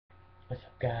What's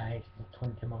up, guys? It's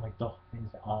 20 my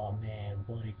Dolphins. Oh man,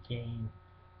 what a game!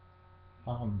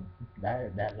 Um,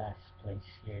 that last play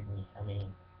scared me. I mean,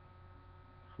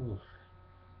 whew.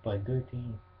 But good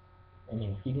thing. I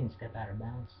mean, if he didn't step out of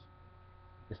bounds,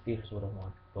 the Steelers would have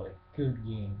won. But good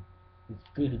game. It's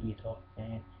good to be a Dolphin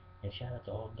fan. And shout out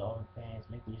to all Dolphin fans.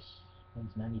 Lakers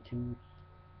wins 92.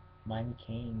 Miami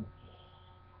Kane,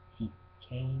 he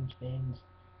Canes fans.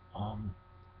 Um,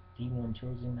 D1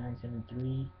 Chosen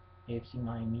 973. AFC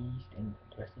Miami East and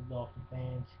the rest of the Dolphin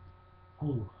fans.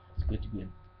 Ooh, it's good to be a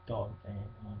dog fan.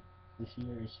 This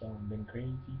year has been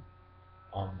crazy.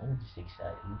 I'm just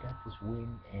excited. We got this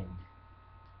win and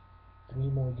 3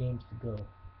 more games to go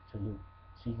to the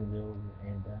season's over,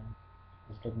 and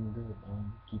it's looking good.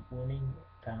 Keep winning,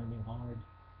 pounding hard.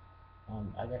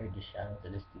 I gotta just shout out to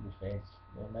the Steelers fans.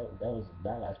 Man,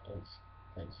 that last place.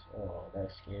 Oh,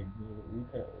 that scared me.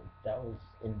 That was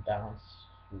in bounds.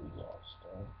 We lost.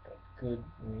 But good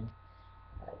win.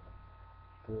 Like,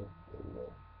 good, good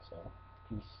win. So,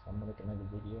 peace. I'm gonna make another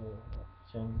video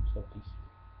soon. So, peace.